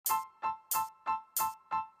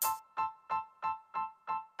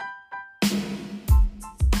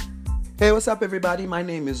Hey, what's up, everybody? My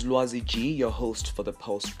name is Lwazi G, your host for the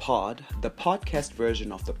Post Pod, the podcast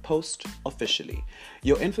version of the Post officially,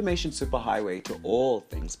 your information superhighway to all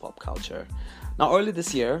things pop culture. Now, early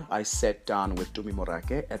this year, I sat down with Tumi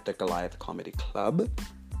Morake at the Goliath Comedy Club,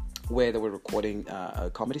 where they were recording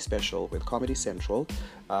a comedy special with Comedy Central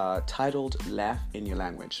titled Laugh in Your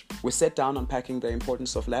Language. We sat down unpacking the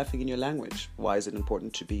importance of laughing in your language. Why is it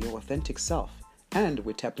important to be your authentic self? And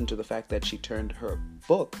we tapped into the fact that she turned her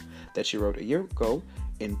book that she wrote a year ago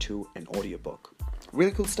into an audiobook.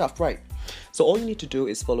 Really cool stuff, right? So all you need to do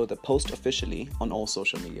is follow the Post officially on all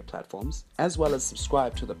social media platforms, as well as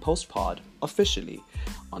subscribe to the Post Pod officially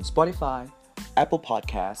on Spotify, Apple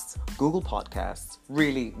Podcasts, Google Podcasts.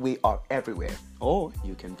 Really, we are everywhere. Or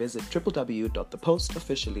you can visit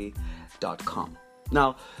www.thepostofficially.com.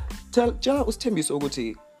 Now, tell Timbi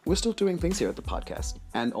Soguti, we're still doing things here at the podcast,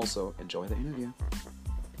 and also enjoy the interview.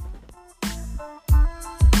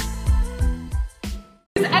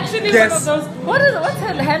 She's actually one of those. What's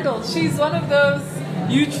her handle? She's one of those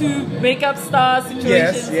YouTube makeup star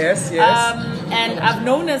situations. Yes. And I've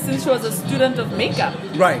known her since she was a student of makeup.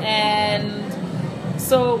 Right. And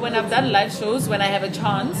so when I've done live shows, when I have a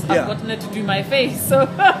chance, I've gotten her to do my face. So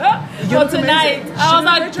for tonight, I was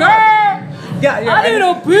like, girl. Yeah. I need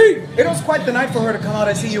a beat. It was quite the night for her to come out.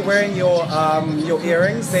 I see you wearing your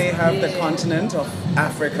earrings. They have the continent of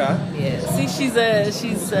Africa. Yeah. See, she's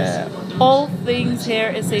all things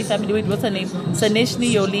hair SA family. Wait, what's her name?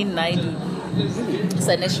 Saneshni Yolene Naidu.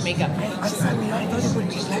 Sanesh makeup. I thought it would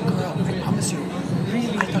be a black girl. I promise you.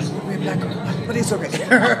 Really, I thought it would be a black girl. But it's okay.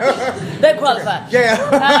 They're qualified. Yeah.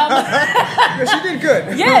 She did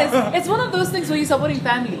good. Yes, it's one of those things where you're supporting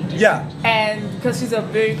family. Yeah. And because she's a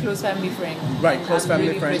very close family friend. Right, close family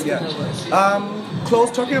really friend, yeah.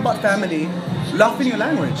 Close, talking about family, laugh in your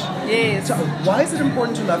language. Yes. So why is it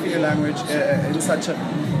important to laugh in your language in such a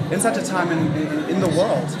time in the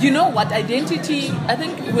world? You know what, identity, I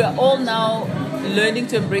think we're all now learning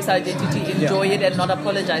to embrace our identity, enjoy it, and not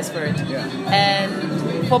apologize for it. Yeah.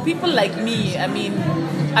 And for people like me, I mean,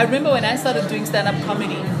 I remember when I started doing stand-up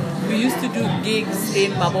comedy, we used to do gigs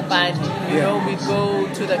in Mabopani. You know, we'd go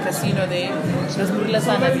to the casino there. Excuse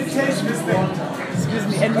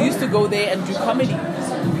me. And we used to go there and do comedy.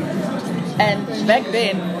 And back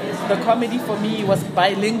then, the comedy for me was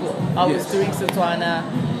bilingual. I was doing Setswana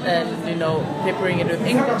and, peppering it with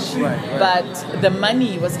English. Right. But the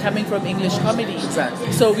money was coming from English comedy.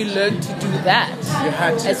 Exactly. So we learned to do that. You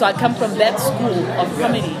had to. And so I come from that school of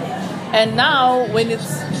comedy. And now when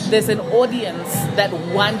there's an audience that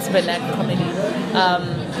wants vernacular comedy,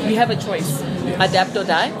 we have a choice. Adapt or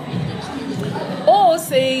die. Or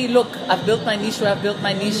say, look, I've built my niche,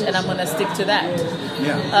 and I'm going to stick to that.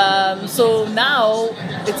 Yeah. So now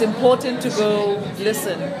it's important to go,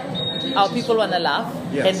 listen, our people want to laugh,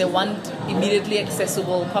 and they want immediately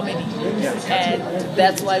accessible comedy. Yes. And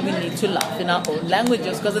that's why we need to laugh in our own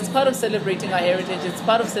languages, because it's part of celebrating our heritage, it's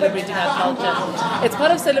part of celebrating our culture, it's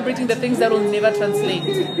part of celebrating the things that will never translate,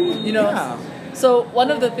 Yeah. So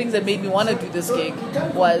one of the things that made me want to do this gig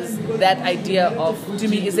was that idea of, to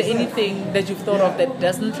me, is there anything that you've thought of that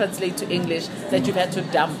doesn't translate to English that you've had to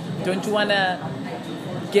dump? Don't you want to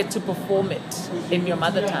get to perform it in your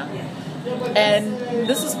mother tongue? And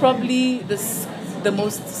this is probably the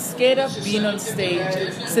most scared I've been on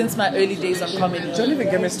stage since my early days on comedy. Don't even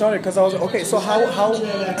get me started, because I was okay. So how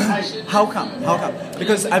come?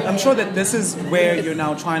 Because I'm sure that this is where you're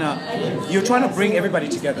now trying to bring everybody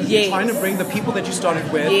together. Yes. You're trying to bring the people that you started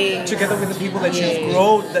with together with the people that you've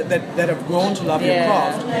grown that have grown to love your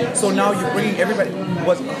craft. So now you're bringing everybody.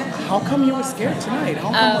 How come you were scared tonight?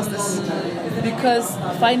 How come was this? Because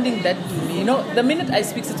finding that, the minute I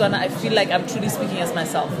speak Setswana, I feel like I'm truly speaking as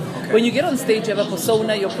myself. Okay. When you get on stage, you have a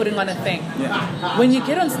persona, you're putting on a thing. Yeah. When you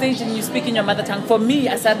get on stage and you speak in your mother tongue, for me,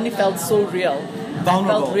 I suddenly felt so real. Vulnerable. I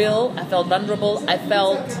felt real, I felt vulnerable, I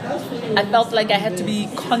felt like I had to be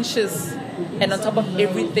conscious and on top of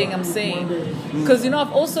everything I'm saying. Because,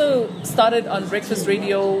 I've also started on breakfast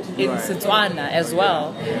radio in Setswana as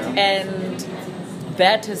well. And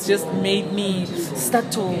that has just made me start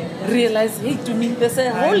to realize, hey, to me, there's a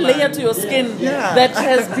whole layer to your skin that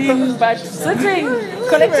has been but sitting,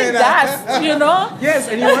 collecting dust, Yes,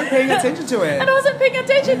 and you weren't paying attention to it. And I wasn't paying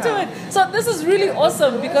attention to it. So this is really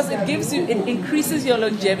awesome because it increases your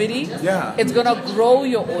longevity. Yeah. It's going to grow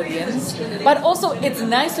your audience. But also, it's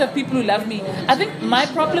nice to have people who love me. I think my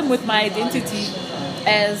problem with my identity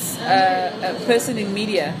as a person in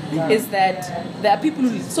media is that there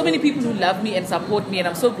are so many people who love me and support me, and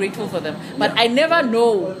I'm so grateful for them. But I never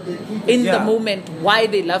know in the moment why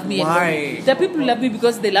they love me. And there are people who love me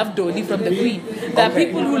because they love Dolly from The Queen. There are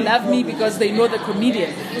people who love me because they know the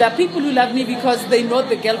comedian. There are people who love me because they know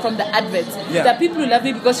the girl from the adverts. There are people who love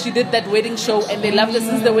me because she did that wedding show and they loved her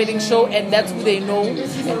since the wedding show, and that's who they know.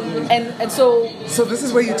 And so this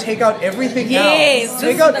is where you take out everything else. Yes,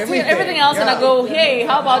 take out everything else, and I go, hey,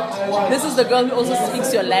 how about this is the girl who also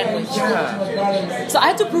speaks your language? Yeah. So I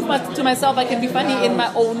had to prove to myself I can be funny in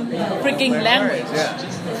my own freaking language. Yeah.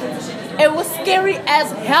 It was scary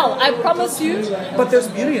as hell, I promise you. But there's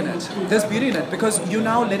beauty in it. There's beauty in it because you're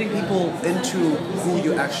now letting people into who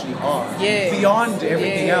you actually are. Yeah. Beyond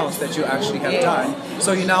everything else that you actually have done.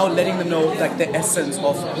 So you're now letting them know like the essence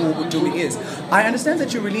of who Tumi is. I understand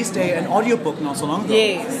that you released an audiobook not so long ago.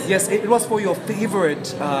 Yes. Yes, it was for your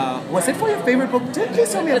favorite. Was it for your favorite book?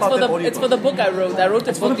 Please tell me about that audiobook. It's for the book I wrote. I wrote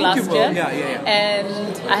a book last year. Yeah. And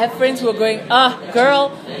I have friends who are going,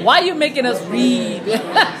 girl, why are you making us read?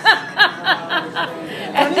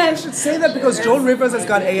 Funny, I should say that because Joan Rivers has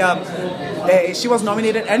got she was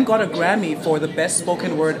nominated and got a Grammy for the Best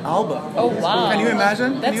Spoken Word Album. Oh, wow. Can you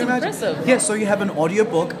imagine? That's impressive. Yes, so you have an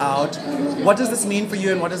audiobook out. What does this mean for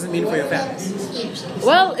you and what does it mean for your fans?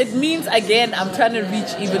 Well, it means, again, I'm trying to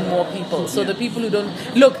reach even more people. So the people who don't...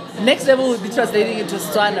 Look, next level would be translating into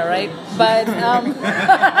Setswana, right? But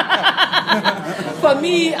for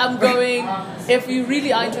me, I'm going... If you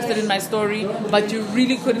really are interested in my story, but you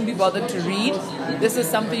really couldn't be bothered to read, this is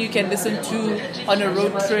something you can listen to on a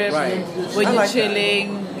road trip, when you're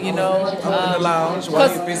chilling, you know. In the lounge while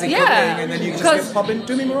you're busy cooking, and then you just pop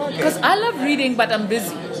into Tumi Morake. Because I love reading, but I'm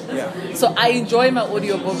busy. Yeah. So I enjoy my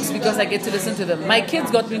audiobooks because I get to listen to them. My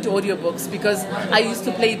kids got me into audiobooks because I used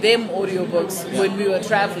to play them audiobooks when we were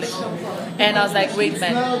traveling. And I was like, wait,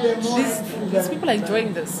 man, these people are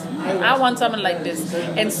enjoying this. I want someone like this.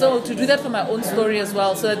 And so to do that for my own story as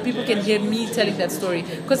well, so that people can hear me telling that story.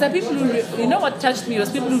 Because there are people who, you know what touched me was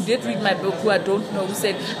people who did read my book who I don't know, who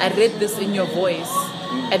said, I read this in your voice.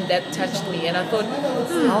 And that touched me. And I thought,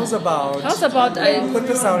 how's about I put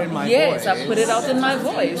this out in my voice? Yes, I put it out in my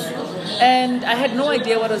voice. And I had no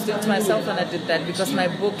idea what I was doing to myself when I did that because my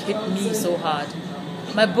book hit me so hard.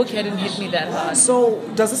 My book hadn't hit me that hard. So,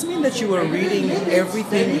 does this mean that you were reading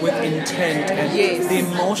everything with intent and the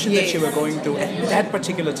emotion that you were going through at that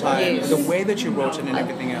particular time, the way that you wrote it and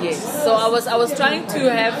everything else? Yes. So I was trying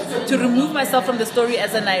to remove myself from the story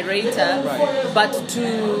as a narrator, but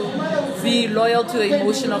to be loyal to the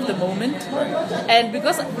emotion of the moment. And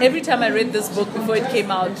because every time I read this book before it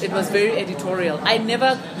came out, it was very editorial. I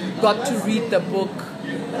never got to read the book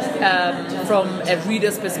from a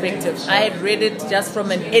reader's perspective. I had read it just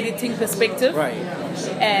from an editing perspective. Right.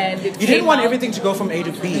 And you didn't want everything to go from A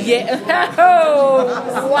to B. Yeah.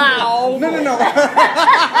 Oh, wow. No.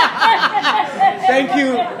 Thank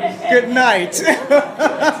you. Good night.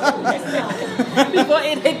 Before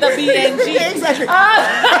it hit the BNG. Exactly.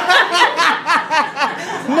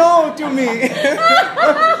 No, to me.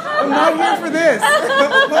 I'm not here for this.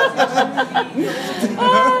 Oh,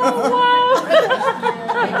 wow.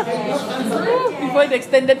 Before it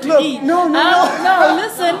extended to E. No,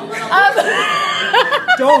 listen.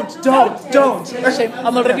 Don't. Shame.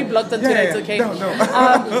 I'm already blocked on Twitter, it's okay. No.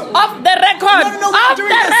 Off the record! No, off the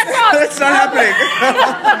record! That's not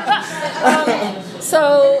happening.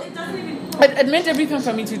 So it meant everything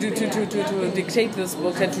for me to dictate this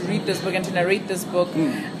book and to read this book and to narrate this book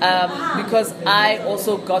because I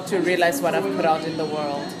also got to realize what I've put out in the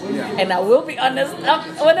world. Yeah. And I will be honest,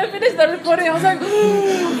 when I finished the recording, I was like,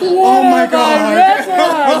 oh my God. Yes.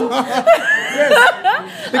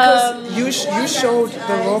 Because you showed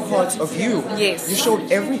the raw parts of you. Yes. You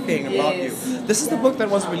showed everything about you. This is the book that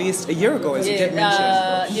was released a year ago, as you did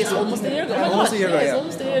mention. Yes, almost a year ago. Almost a year ago,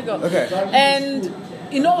 Almost a year ago. Okay. And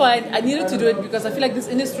you know what? I needed to do it because I feel like this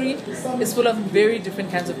industry is full of very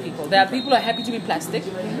different kinds of people. There are people who are happy to be plastic.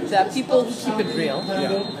 There are people who keep it real.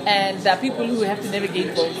 And there are people who have to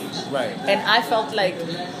navigate both. Right. And I felt like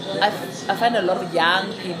I find a lot of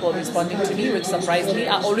young people responding to me, which surprised me.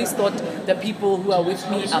 I always thought the people who are with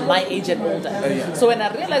me are my age and older. So when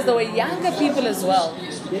I realized there were younger people as well,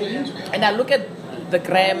 and I look at the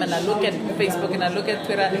gram and I look at Facebook and I look at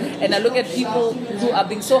Twitter and I look at people who are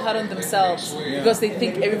being so hard on themselves because they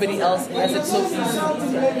think everybody else has it so easy.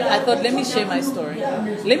 I thought, let me share my story.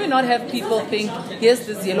 Let me not have people think, here's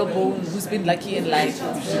this yellow bone who's been lucky in life.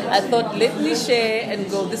 I thought, let me share and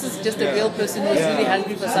go, this is just a real person who's really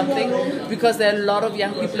hungry for something, because there are a lot of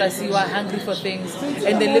young people I see who are hungry for things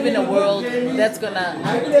and they live in a world that's going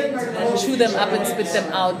to chew them up and spit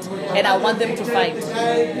them out, and I want them to fight.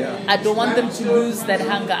 I don't want them to lose that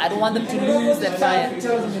hunger. I don't want them to lose that fire,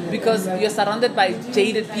 because you're surrounded by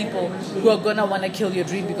jaded people who are going to want to kill your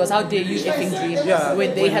dream, because how dare you effing dream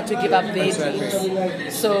when they had to give up their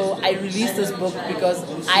dreams. So I released this book because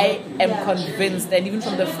I am convinced, and even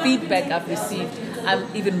from the feedback I've received, I'm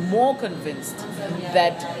even more convinced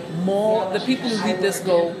that the people who read this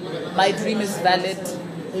go, my dream is valid,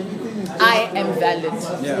 I am valid,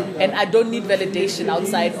 and I don't need validation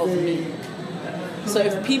outside of me. So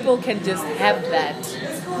if people can just have that,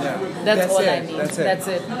 that's all I need. That's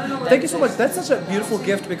it. Thank you so much. That's such a beautiful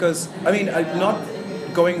gift, because, I mean, I'm not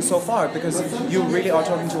going so far, because you really are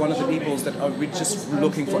talking to one of the peoples that are just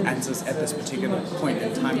looking for answers at this particular point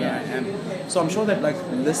in time that I am. So I'm sure that, like,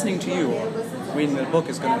 listening to you or reading the book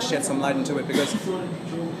is going to shed some light into it, because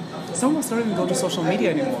some of us don't even go to social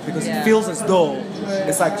media anymore, because it feels as though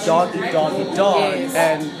it's like dog eat dog eat dog,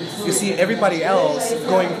 and you see everybody else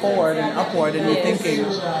going forward and upward, and you're thinking,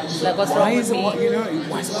 like, what's wrong with me?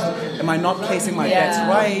 Am I not placing my bets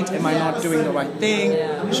right? Am I not doing the right thing?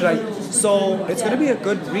 Should I? So it's going to be a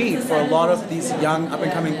good read for a lot of these young up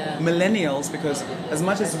and coming millennials, because as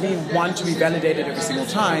much as we want to be validated every single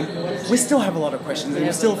time, we still have a lot of questions, and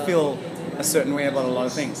we still feel a certain way about a lot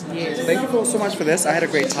of things. So thank you so much for this. I had a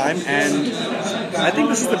great time, and I think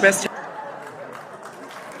this is the best